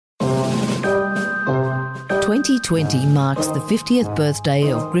2020 marks the 50th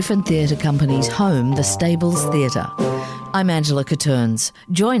birthday of Griffin Theatre Company's home, the Stables Theatre. I'm Angela Catterns.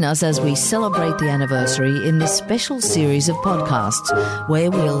 Join us as we celebrate the anniversary in this special series of podcasts where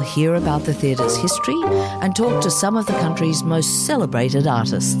we'll hear about the theatre's history and talk to some of the country's most celebrated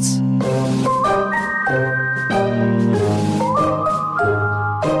artists.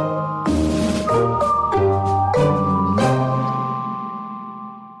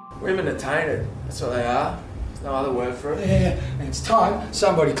 Women are tainted. That's what they are. There's no other word for it. Yeah, and it's time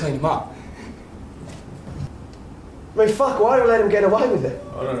somebody cleaned them up. I mean, fuck, why do we let him get away with it?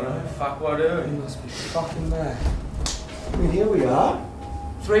 I don't know. Fuck, what do? He must be fucking mad. I mean, here we are.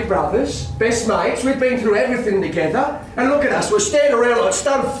 Three brothers, best mates, we've been through everything together. And look at us, we're standing around like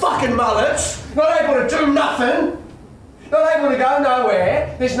stone fucking mullets, not able to do nothing, not able to go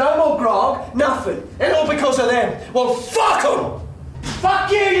nowhere, there's no more grog, nothing. And all because of them. Well, fuck them!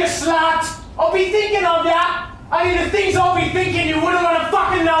 Fuck you, you slut! I'll be thinking of ya! Only the things I'll be thinking you wouldn't want to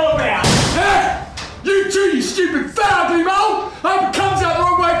fucking know about! Hey! You too, you stupid fat ugly mole! Hope it comes out the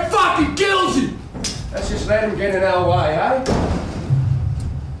wrong way, fucking kills you! Let's just let him get in our way, eh?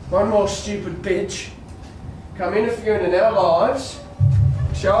 One more stupid bitch. Come interfering in our lives.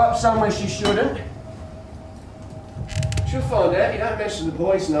 Show up somewhere she shouldn't. She'll find out you don't mess with the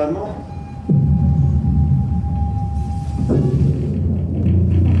boys no more.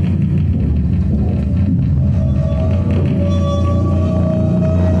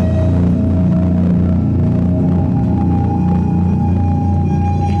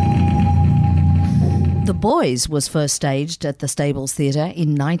 The Boys was first staged at the Stables Theatre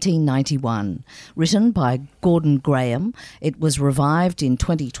in 1991. Written by Gordon Graham, it was revived in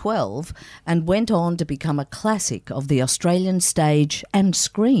 2012 and went on to become a classic of the Australian stage and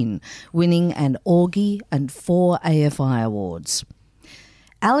screen, winning an Augie and 4 AFI awards.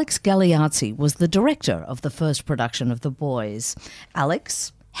 Alex Galeazzi was the director of the first production of The Boys.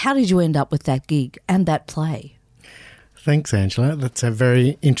 Alex, how did you end up with that gig and that play? Thanks, Angela. That's a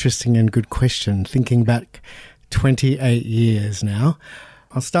very interesting and good question. Thinking back 28 years now,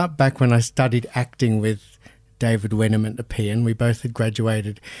 I'll start back when I studied acting with David Wenham at Nepean. We both had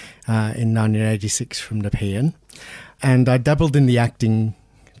graduated in 1986 from Nepean. And I dabbled in the acting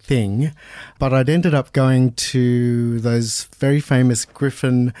thing, but I'd ended up going to those very famous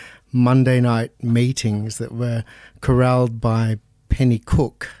Griffin Monday night meetings that were corralled by Penny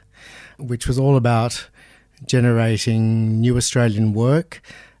Cook, which was all about generating new Australian work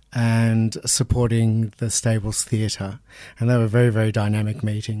and supporting the Stables Theatre. And they were very, very dynamic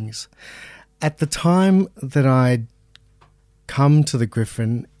meetings. At the time that I'd come to the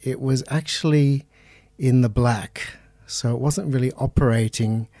Griffin, it was actually in the black. So it wasn't really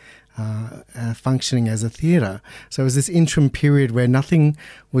operating, functioning as a theatre. So it was this interim period where nothing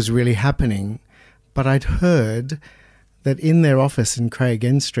was really happening. But I'd heard that in their office in Craig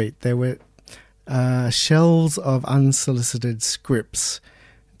End Street, there were shelves of unsolicited scripts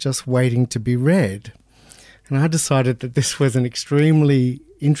just waiting to be read. And I decided that this was an extremely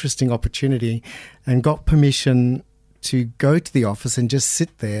interesting opportunity and got permission to go to the office and just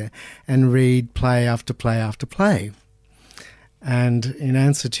sit there and read play after play after play. And in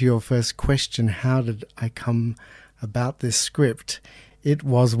answer to your first question, how did I come about this script? It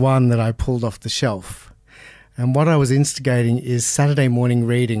was one that I pulled off the shelf. And what I was instigating is Saturday morning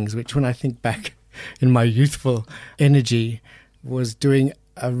readings, which when I think back in my youthful energy was doing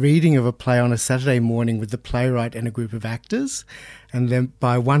a reading of a play on a Saturday morning with the playwright and a group of actors. And then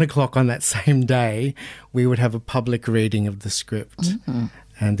by 1 o'clock on that same day, we would have a public reading of the script. Mm-hmm.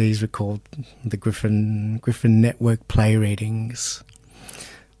 And these were called the Griffin Network play readings.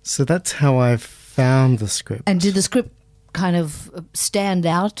 So that's how I found the script. And did the script kind of stand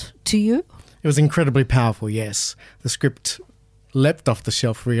out to you? It was incredibly powerful, yes. The script leapt off the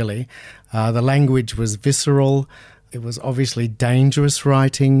shelf, really. The language was visceral. It was obviously dangerous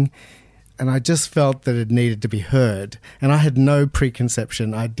writing. And I just felt that it needed to be heard. And I had no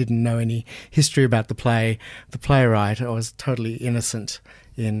preconception. I didn't know any history about the play, the playwright. I was totally innocent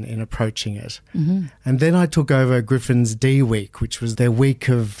in approaching it. Mm-hmm. And then I took over Griffin's D Week, which was their week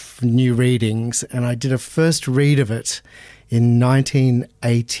of new readings. And I did a first read of it in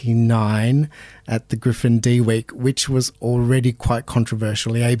 1989 at the Griffin D Week, which was already quite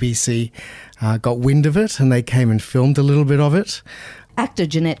controversial. The ABC got wind of it and they came and filmed a little bit of it. Actor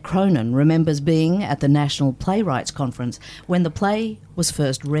Jeanette Cronin remembers being at the National Playwrights Conference when the play was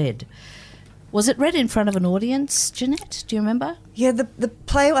first read. Was it read in front of an audience, Jeanette? Do you remember? Yeah, the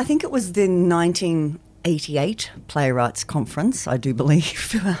play, I think it was the 1988 Playwrights Conference, I do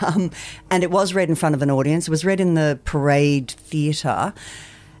believe. And it was read in front of an audience. It was read in the Parade Theatre,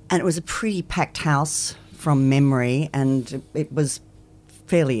 and it was a pretty packed house from memory, and it was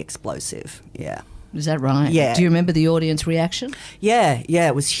fairly explosive, yeah. Is that right? Yeah. Do you remember the audience reaction? Yeah,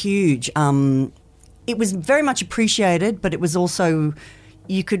 it was huge. It was very much appreciated, but it was also,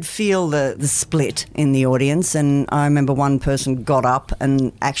 you could feel the split in the audience, and I remember one person got up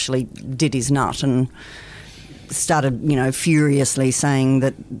and actually did his nut and started, furiously saying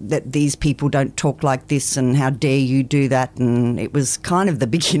that these people don't talk like this and how dare you do that, and it was kind of the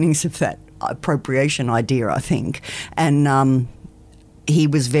beginnings of that appropriation idea, I think. And he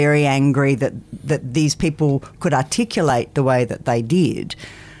was very angry that these people could articulate the way that they did.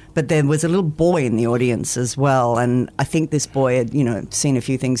 But there was a little boy in the audience as well, and I think this boy had, seen a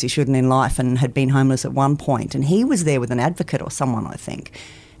few things he shouldn't in life and had been homeless at one point, and he was there with an advocate or someone, I think.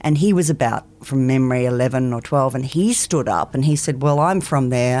 And he was about, from memory, 11 or 12, and he stood up and he said, well, I'm from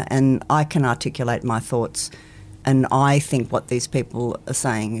there and I can articulate my thoughts, and I think what these people are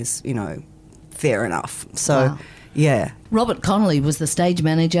saying is, fair enough. So, wow. Yeah. Robert Connolly was the stage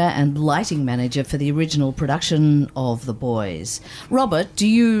manager and lighting manager for the original production of The Boys. Robert, do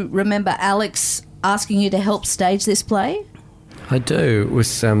you remember Alex asking you to help stage this play? I do. It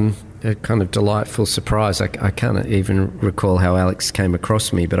was a kind of delightful surprise. I can't even recall how Alex came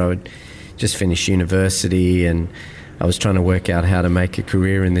across me, but I would just finish university and I was trying to work out how to make a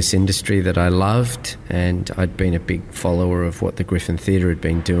career in this industry that I loved, and I'd been a big follower of what the Griffin Theatre had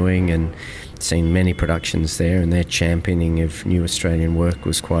been doing and seen many productions there, and their championing of new Australian work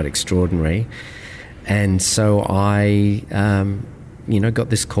was quite extraordinary. And so I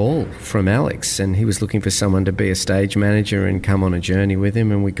got this call from Alex, and he was looking for someone to be a stage manager and come on a journey with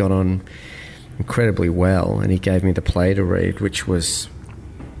him, and we got on incredibly well, and he gave me the play to read, which was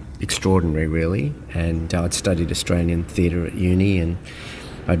extraordinary, really. And I'd studied Australian theatre at uni, and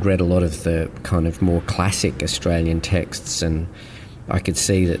I'd read a lot of the kind of more classic Australian texts, and I could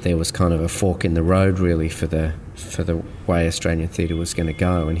see that there was kind of a fork in the road, really, for the way Australian theatre was going to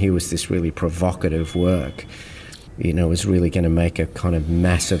go. And here was this really provocative work, was really going to make a kind of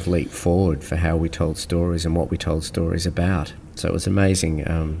massive leap forward for how we told stories and what we told stories about. So it was amazing,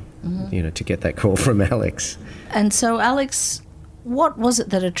 to get that call from Alex. And so, Alex, what was it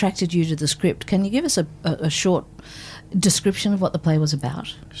that attracted you to the script? Can you give us a short description of what the play was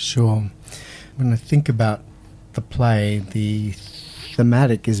about? Sure. When I think about the play, the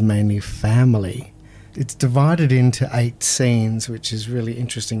thematic is mainly family. It's divided into 8 scenes, which is really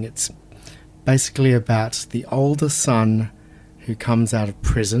interesting. It's basically about the older son who comes out of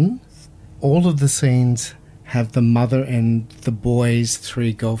prison. All of the scenes have the mother and the boy's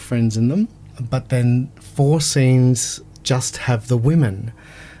 3 girlfriends in them, but then 4 scenes just have the women.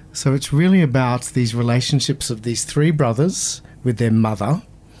 So it's really about these relationships of these 3 brothers with their mother,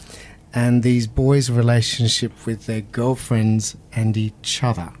 and these boys' relationship with their girlfriends and each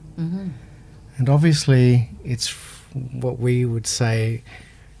other. Mm-hmm. And obviously it's what we would say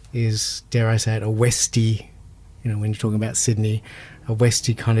is, dare I say it, a Westie, when you're talking about Sydney, a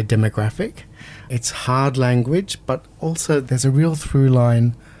Westie kind of demographic. It's hard language, but also there's a real through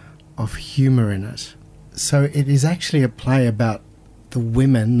line of humour in it. So it is actually a play about the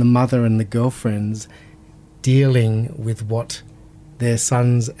women, the mother and the girlfriends, dealing with what their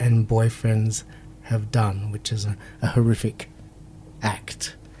sons and boyfriends have done, which is a horrific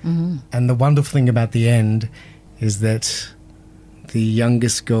act. Mm-hmm. And the wonderful thing about the end is that the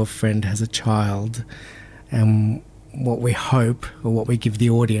youngest girlfriend has a child, and what we hope, or what we give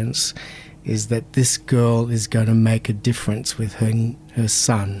the audience, is that this girl is going to make a difference with her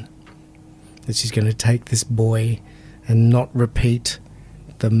son, that she's going to take this boy and not repeat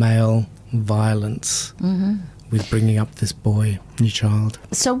the male violence with bringing up this boy, new child.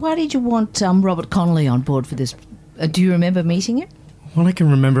 So why did you want Robert Connolly on board for this? Do you remember meeting him? All I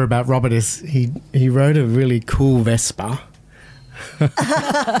can remember about Robert is he rode a really cool Vespa.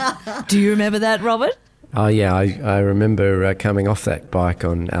 Do you remember that, Robert? Oh, yeah, I remember coming off that bike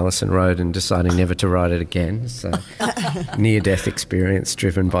on Allison Road and deciding never to ride it again. So, near-death experience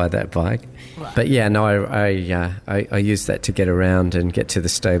driven by that bike. Right. But yeah, no, I used that to get around and get to the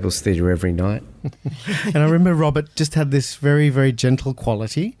Stables Theatre every night. And I remember Robert just had this very, very gentle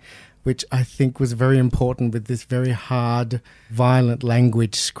quality, which I think was very important with this very hard, violent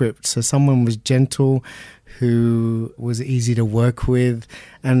language script. So someone was gentle, who was easy to work with,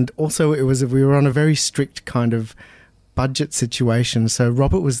 and also we were on a very strict kind of budget situation. So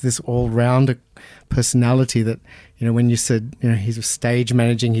Robert was this all-rounder personality that, when you said, he's a stage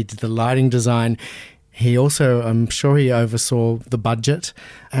managing, he did the lighting design. He also, I'm sure he oversaw the budget,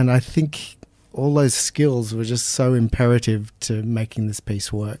 and I think all those skills were just so imperative to making this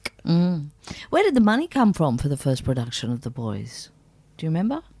piece work. Mm. Where did the money come from for the first production of The Boys? Do you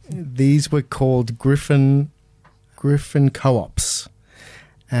remember? These were called Griffin Co-ops.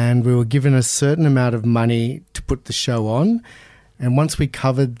 And we were given a certain amount of money to put the show on. And once we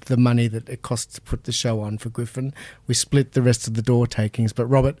covered the money that it cost to put the show on for Griffin, we split the rest of the door takings. But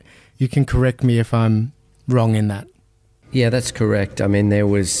Robert, you can correct me if I'm wrong in that. Yeah, that's correct. I mean, there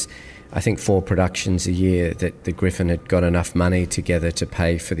was, I think, 4 productions a year that the Griffin had got enough money together to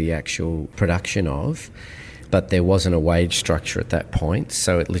pay for the actual production of. But there wasn't a wage structure at that point.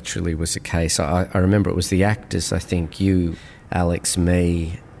 So it literally was a case. I remember it was the actors, I think, you, Alex,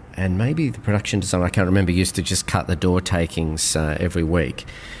 me, and maybe the production designer, I can't remember, used to just cut the door takings every week.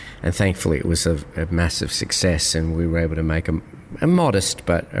 And thankfully it was a massive success, and we were able to make a modest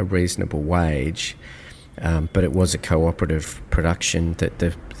but a reasonable wage. But it was a cooperative production that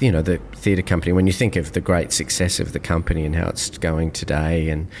the theatre company, when you think of the great success of the company and how it's going today,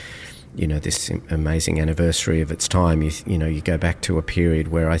 and this amazing anniversary of its time, you go back to a period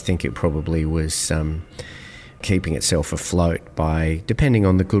where I think it probably was keeping itself afloat by depending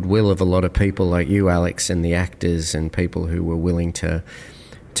on the goodwill of a lot of people like you, Alex, and the actors and people who were willing to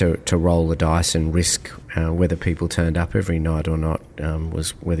roll the dice and risk whether people turned up every night or not,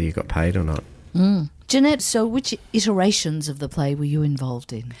 was whether you got paid or not. Jeanette, so which iterations of the play were you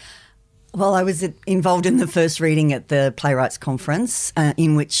involved in? Well, I was involved in the first reading at the Playwrights Conference,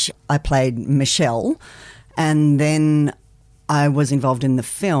 in which I played Michelle, and then I was involved in the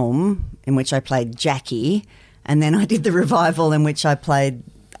film, in which I played Jackie, and then I did the revival, in which I played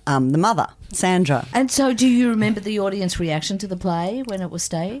the mother, Sandra. And so do you remember the audience reaction to the play when it was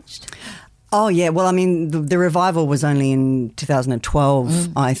staged? Oh, yeah. Well, I mean, the revival was only in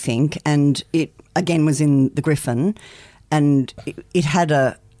 2012, I think, and it, again, was in the Griffin, and it had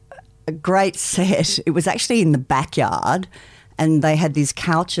a great set. It was actually in the backyard, and they had these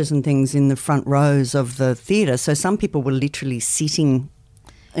couches and things in the front rows of the theatre. So some people were literally sitting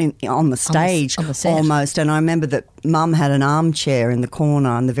on the stage on the set. Almost. And I remember that Mum had an armchair in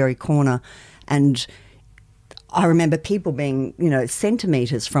the very corner, and I remember people being,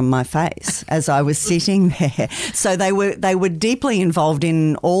 centimetres from my face as I was sitting there. So they were deeply involved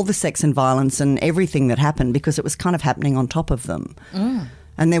in all the sex and violence and everything that happened, because it was kind of happening on top of them.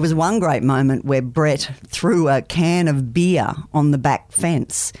 And there was one great moment where Brett threw a can of beer on the back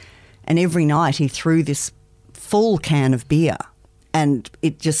fence, and every night he threw this full can of beer, and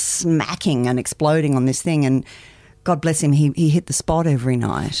it just smacking and exploding on this thing. And God bless him, he hit the spot every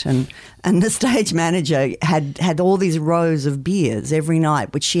night. And the stage manager had all these rows of beers every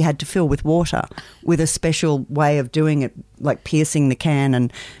night, which she had to fill with water, with a special way of doing it, like piercing the can,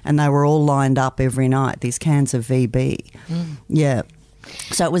 and they were all lined up every night, these cans of VB. Yeah.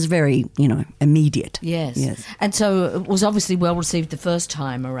 So it was very, immediate. Yes. And so it was obviously well received the first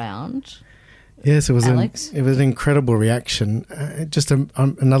time around. Yes, it was Alex? it was an incredible reaction. Just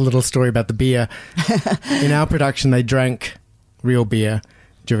another little story about the beer. In our production, they drank real beer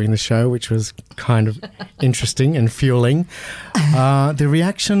during the show, which was kind of interesting and fueling. The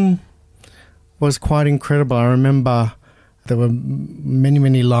reaction was quite incredible. I remember there were many,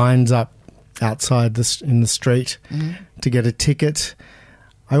 many lines up outside in the street to get a ticket.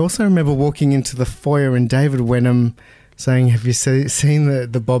 I also remember walking into the foyer and David Wenham saying, "Have you seen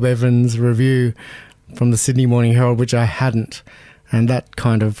the Bob Evans review from the Sydney Morning Herald?" which I hadn't. And that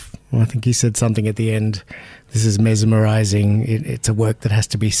kind of, I think he said something at the end, "This is mesmerising, it's a work that has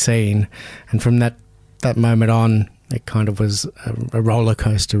to be seen." And from that moment on, it kind of was a roller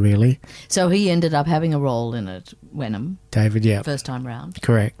coaster, really. So he ended up having a role in it, Wenham. David, yeah. First time round.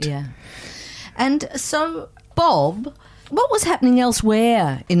 Correct. Yeah. And so, Bob, what was happening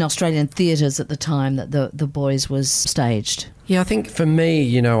elsewhere in Australian theatres at the time that The Boys was staged? Yeah, I think for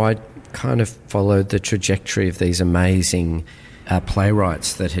me, I kind of followed the trajectory of these amazing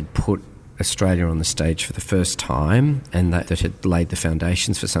playwrights that had put Australia on the stage for the first time, and that had laid the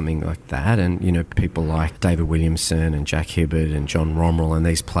foundations for something like that. And, people like David Williamson and Jack Hibbert and John Romeril and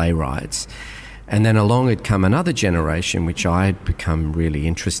these playwrights. And then along had come another generation, which I had become really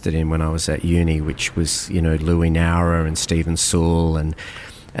interested in when I was at uni, which was, Louis Nowra and Stephen Sewell. And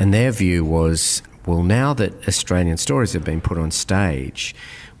their view was, well, now that Australian stories have been put on stage,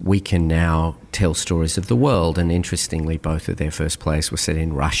 we can now tell stories of the world. And interestingly, both of their first plays were set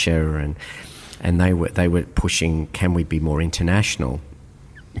in Russia, and they were pushing, can we be more international?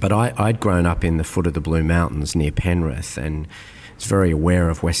 But I'd grown up in the foot of the Blue Mountains near Penrith, and was very aware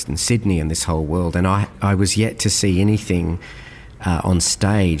of Western Sydney and this whole world. And I was yet to see anything on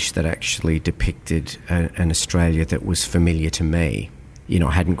stage that actually depicted an Australia that was familiar to me.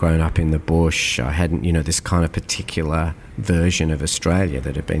 I hadn't grown up in the bush. I hadn't, this kind of particular version of Australia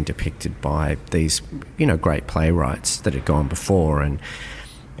that had been depicted by these, great playwrights that had gone before. And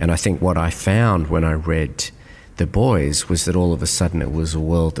I think what I found when I read The Boys was that all of a sudden it was a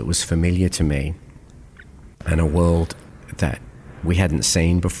world that was familiar to me, and a world that we hadn't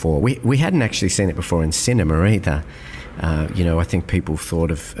seen before. We hadn't actually seen it before in cinema either. I think people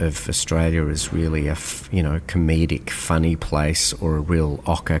thought of Australia as really a comedic, funny place, or a real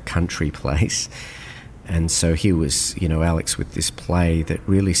ochre country place. And so here was, Alex with this play that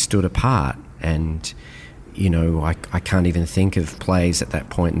really stood apart. And, I can't even think of plays at that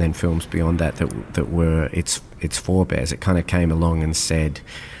point and then films beyond that were its forebears. It kind of came along and said,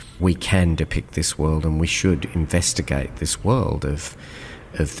 we can depict this world and we should investigate this world of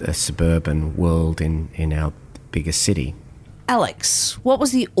a suburban world in our bigger city. Alex, what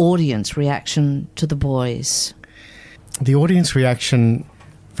was the audience reaction to The Boys? The audience reaction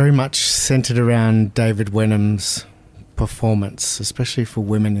very much centred around David Wenham's performance, especially for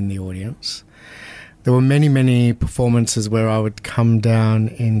women in the audience. There were many, many performances where I would come down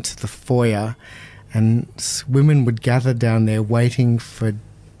into the foyer and women would gather down there waiting for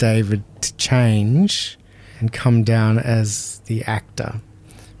David to change and come down as the actor,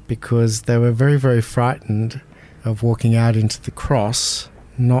 because they were very, very frightened of walking out into the cross,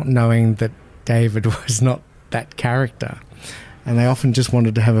 not knowing that David was not that character. And they often just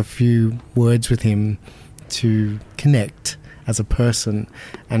wanted to have a few words with him to connect as a person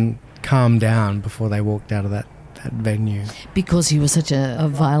and calm down before they walked out of that venue. Because he was such a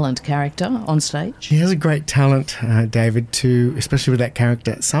violent character on stage? He has a great talent, David, to, especially with that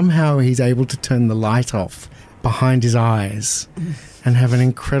character. Somehow he's able to turn the light off behind his eyes and have an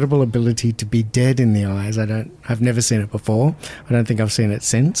incredible ability to be dead in the eyes. I've never seen it before. I don't think I've seen it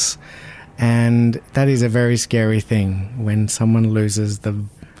since. And that is a very scary thing when someone loses the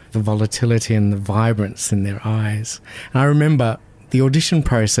volatility and the vibrance in their eyes. And I remember the audition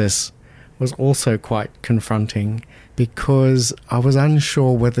process was also quite confronting, because I was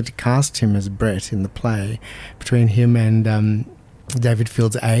unsure whether to cast him as Brett in the play. Between him and David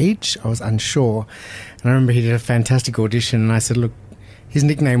Field's age, I was unsure. And I remember he did a fantastic audition, and I said, look, his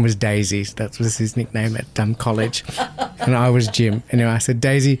nickname was Daisy. That was his nickname at college. And I was Jim. Anyway, I said,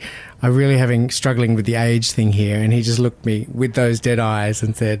 Daisy, I'm really struggling with the age thing here. And he just looked at me with those dead eyes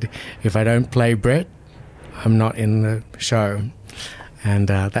and said, if I don't play Brett, I'm not in the show. And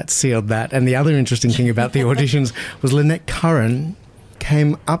that sealed that. And the other interesting thing about the auditions was Lynette Curran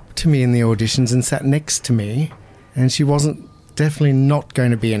came up to me in the auditions and sat next to me, and she wasn't definitely not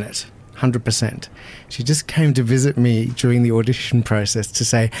going to be in it, 100%. She just came to visit me during the audition process to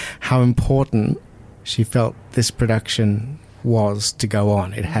say how important she felt this production was to go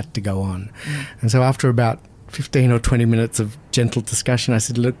on. It had to go on. And so after about 15 or 20 minutes of gentle discussion, I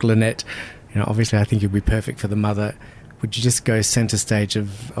said, look, Lynette, obviously I think you'd be perfect for the mother. Would you just go centre stage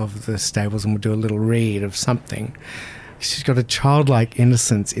of the stables and we'll do a little read of something? She's got a childlike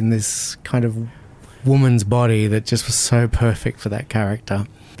innocence in this kind of woman's body that just was so perfect for that character.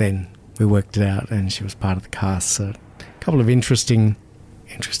 Then we worked it out and she was part of the cast. So a couple of interesting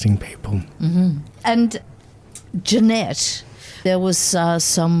people. Mm-hmm. And Jeanette, there was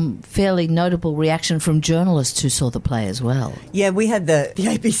some fairly notable reaction from journalists who saw the play as well. Yeah, we had the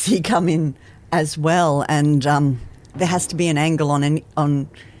ABC come in as well, and there has to be an angle on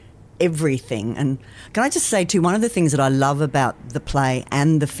everything. And can I just say too, one of the things that I love about the play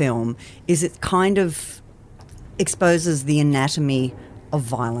and the film is it kind of exposes the anatomy of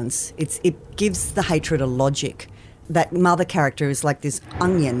violence. It gives the hatred a logic. That mother character is like this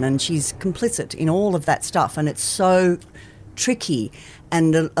onion, and she's complicit in all of that stuff, and it's so tricky.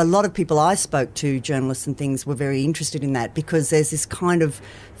 And a lot of people I spoke to, journalists and things, were very interested in that, because there's this kind of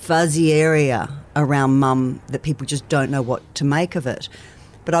fuzzy area around mum that people just don't know what to make of it.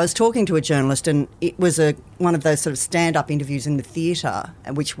 But I was talking to a journalist, and it was one of those sort of stand-up interviews in the theatre,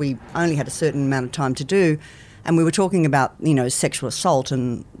 which we only had a certain amount of time to do, and we were talking about, sexual assault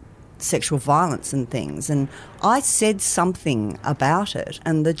and sexual violence and things. And I said something about it,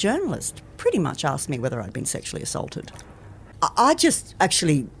 and the journalist pretty much asked me whether I'd been sexually assaulted. I just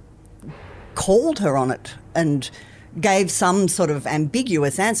actually called her on it and gave some sort of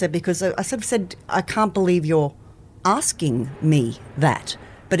ambiguous answer, because I sort of said, I can't believe you're asking me that.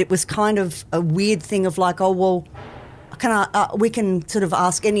 But it was kind of a weird thing of like, oh, well, we can sort of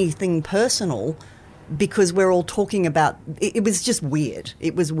ask anything personal, because we're all talking about, it was just weird.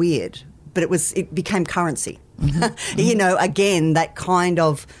 It was weird, but it became currency. Mm-hmm. Again, that kind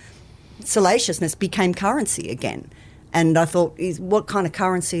of salaciousness became currency again. And I thought, what kind of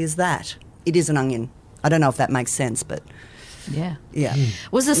currency is that? It is an onion. I don't know if that makes sense, but Yeah. Yeah.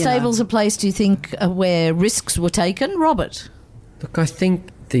 Was the You know. stables a place, do you think, where risks were taken, Robert? Look, I think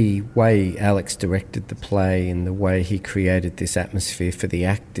the way Alex directed the play and the way he created this atmosphere for the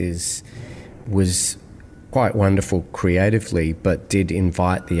actors was quite wonderful creatively, but did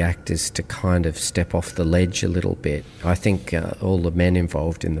invite the actors to kind of step off the ledge a little bit. I think all the men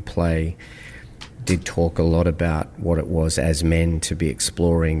involved in the play did talk a lot about what it was as men to be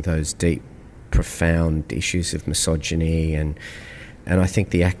exploring those deep, profound issues of misogyny, and I think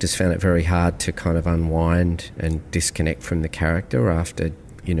the actors found it very hard to kind of unwind and disconnect from the character after,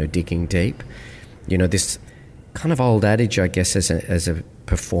 you know, digging deep. You know, this kind of old adage, I guess, as a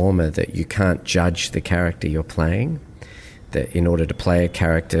performer, that you can't judge the character you're playing, that in order to play a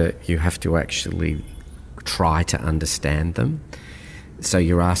character you have to actually try to understand them. So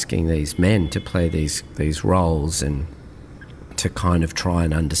you're asking these men to play these roles and to kind of try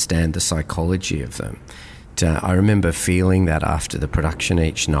and understand the psychology of them. I remember feeling that after the production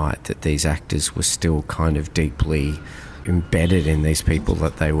each night, that these actors were still kind of deeply embedded in these people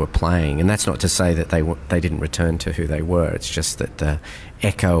that they were playing. And that's not to say that they didn't return to who they were. It's just that the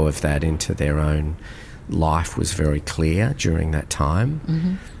echo of that into their own life was very clear during that time.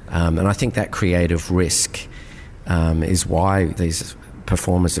 Mm-hmm. And I think that creative risk is why these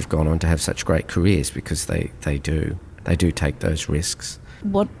performers have gone on to have such great careers, because they do take those risks.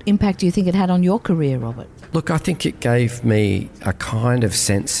 What impact do you think it had on your career, Robert? Look, I think it gave me a kind of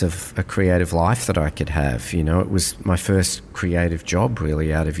sense of a creative life that I could have. You know, it was my first creative job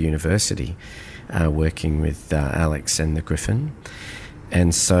really out of university, working with Alex and the Griffin.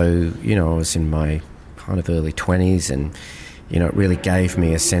 And so, you know, I was in my kind of early 20s, and, you know, it really gave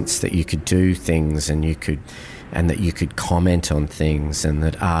me a sense that you could do things and that you could comment on things, and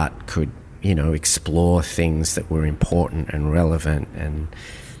that art could, you know, explore things that were important and relevant, and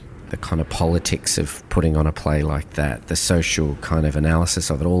the kind of politics of putting on a play like that, the social kind of analysis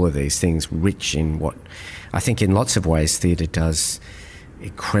of it, all of these things rich in what I think in lots of ways theatre does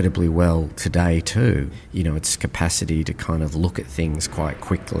incredibly well today too. You know, its capacity to kind of look at things quite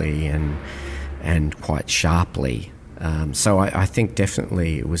quickly and quite sharply. So I think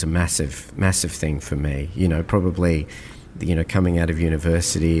definitely it was a massive, massive thing for me. You know, probably, you know, coming out of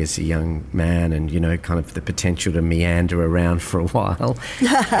university as a young man, and, you know, kind of the potential to meander around for a while,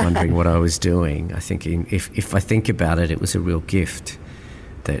 wondering what I was doing. I think if I think about it, it was a real gift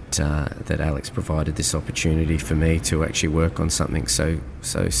that Alex provided this opportunity for me to actually work on something so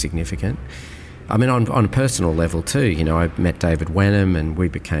significant. I mean, on a personal level too, you know, I met David Wenham and we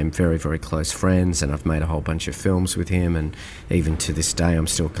became very, very close friends, and I've made a whole bunch of films with him, and even to this day I'm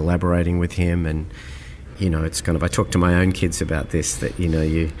still collaborating with him. And, you know, it's kind of, I talk to my own kids about this, that, you know,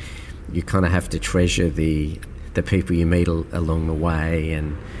 you kind of have to treasure the people you meet along the way,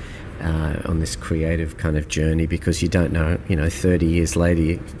 and on this creative kind of journey, because you don't know, you know, 30 years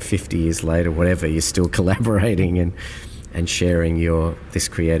later, 50 years later, whatever, you're still collaborating and sharing this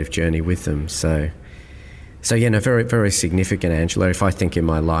creative journey with them. So yeah, no, very, very significant, Angela. If I think in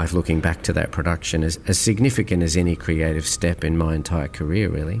my life, looking back to that production, as significant as any creative step in my entire career,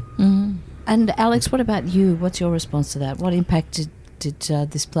 really. Mm-hmm. And Alex, what about you? What's your response to that? What impact did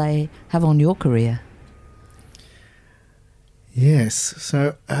this play have on your career? Yes,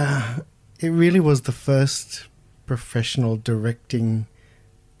 so it really was the first professional directing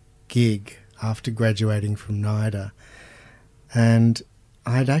gig after graduating from NIDA. And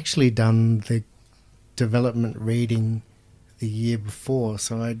I'd actually done the development reading the year before,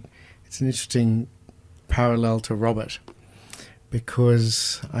 so it's an interesting parallel to Robert,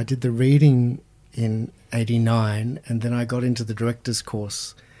 because I did the reading in 89, and then I got into the director's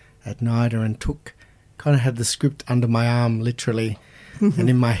course at NIDA and kind of had the script under my arm, literally, and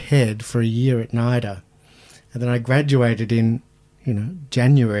in my head for a year at NIDA. And then I graduated in, you know,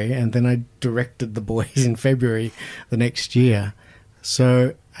 January, and then I directed The Boys in February the next year.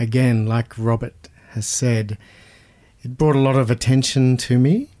 So again, like Robert has said, it brought a lot of attention to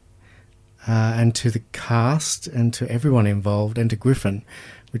me, and to the cast and to everyone involved, and to Griffin,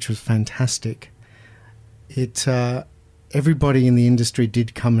 which was fantastic. Everybody in the industry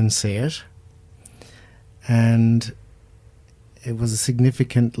did come and see it, and it was a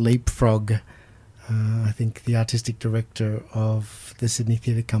significant leapfrog. I think the artistic director of the Sydney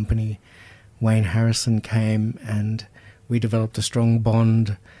Theatre Company, Wayne Harrison, came, and we developed a strong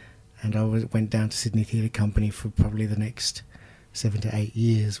bond, and I went down to Sydney Theatre Company for probably the next 7 to 8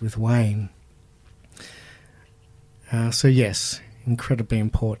 years with Wayne. So yes, incredibly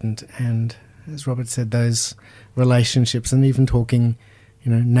important. And as Robert said, those relationships, and even talking,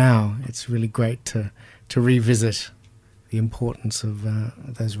 you know, now, it's really great to revisit the importance of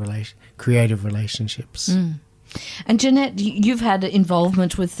those creative relationships. And Jeanette, you've had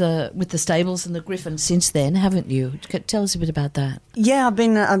involvement with the stables and the Griffin since then, haven't you? Tell us a bit about that. Yeah, I've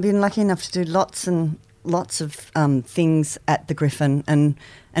been lucky enough to do lots and lots of things at the Griffin, and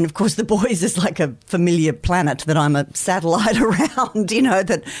of course the boys is like a familiar planet that I'm a satellite around. You know,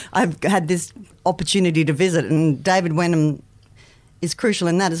 that I've had this opportunity to visit, and David Wenham is crucial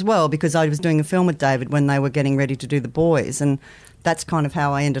in that as well, because I was doing a film with David when they were getting ready to do The Boys, and that's kind of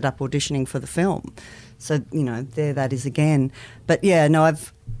how I ended up auditioning for the film. So, you know, there that is again. But yeah, no,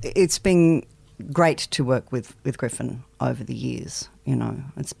 it's been great to work with Griffin over the years. You know,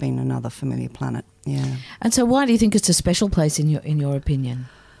 it's been another familiar planet. Yeah. And so, why do you think it's a special place in your opinion?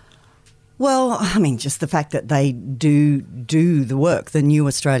 Well, I mean, just the fact that they do the work, the new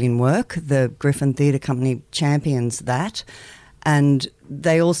Australian work. The Griffin Theatre Company champions that. And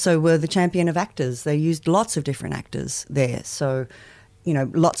they also were the champion of actors. They used lots of different actors there. So, you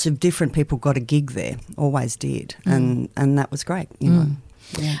know, lots of different people got a gig there, always did. And that was great, you know.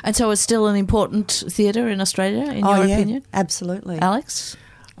 Yeah. And so it's still an important theatre in Australia, in your opinion? Absolutely. Alex?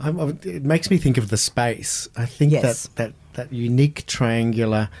 It makes me think of the space. I think that unique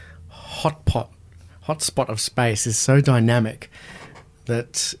triangular hotspot of space is so dynamic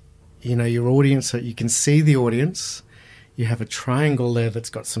that, you know, your audience, so you can see the audience. You have a triangle there that's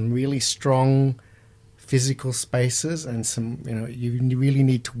got some really strong physical spaces and some, you know, you really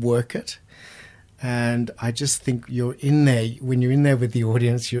need to work it. And I just think you're in there, when you're in there with the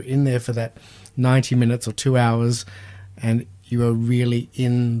audience, you're in there for that 90 minutes or 2 hours, and you are really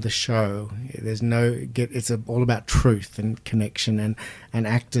in the show. It's all about truth and connection and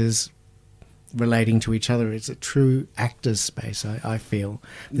actors relating to each other. It's a true actor's space, I feel.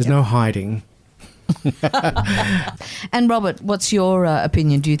 There's no hiding. And Robert, what's your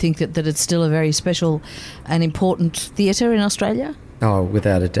opinion? Do you think that it's still a very special and important theatre in Australia? Oh,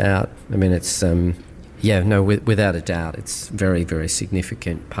 without a doubt. I mean, it's without a doubt, it's very, very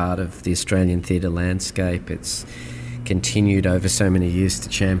significant part of the Australian theatre landscape. It's continued over so many years to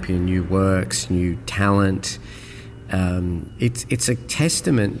champion new works, new talent. It's a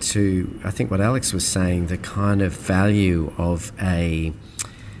testament to, I think, what Alex was saying, the kind of value of the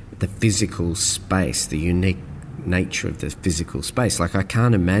physical space, the unique nature of the physical space. Like, I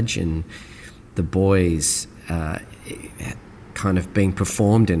can't imagine The Boys kind of being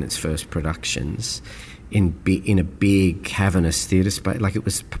performed in its first productions in a big cavernous theatre space. Like, it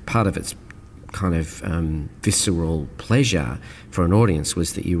was part of its kind of visceral pleasure for an audience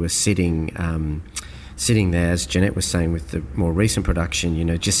was that you were sitting there, as Jeanette was saying with the more recent production, you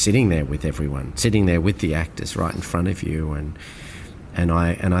know, just sitting there with everyone, sitting there with the actors right in front of you, and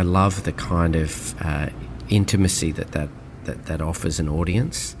I love the kind of intimacy that offers an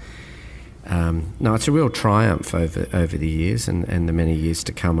audience. No, it's a real triumph over the years and the many years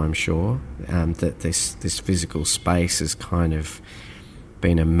to come, I'm sure, that this physical space has kind of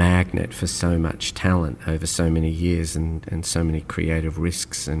been a magnet for so much talent over so many years and so many creative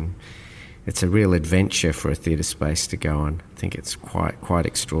risks, and it's a real adventure for a theatre space to go on. I think it's quite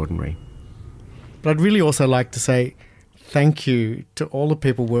extraordinary. But I'd really also like to say thank you to all the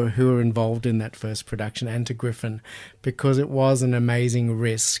people who were involved in that first production and to Griffin, because it was an amazing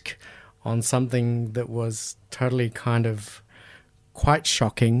risk on something that was totally kind of quite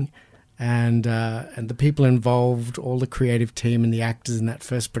shocking, and the people involved, all the creative team and the actors in that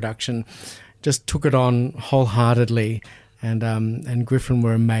first production just took it on wholeheartedly, and Griffin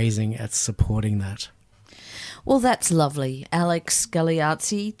were amazing at supporting that. Well, that's lovely. Alex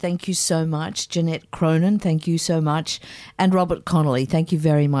Galeazzi, thank you so much. Jeanette Cronin, thank you so much. And Robert Connolly, thank you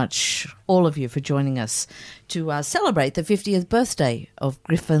very much, all of you, for joining us to celebrate the 50th birthday of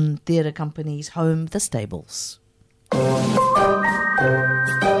Griffin Theatre Company's home, The Stables.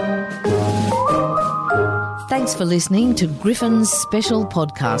 Thanks for listening to Griffin's special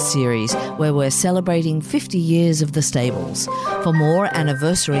podcast series, where we're celebrating 50 years of The Stables. For more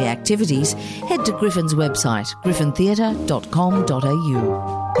anniversary activities, head to Griffin's website,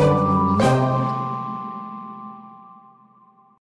 griffintheatre.com.au.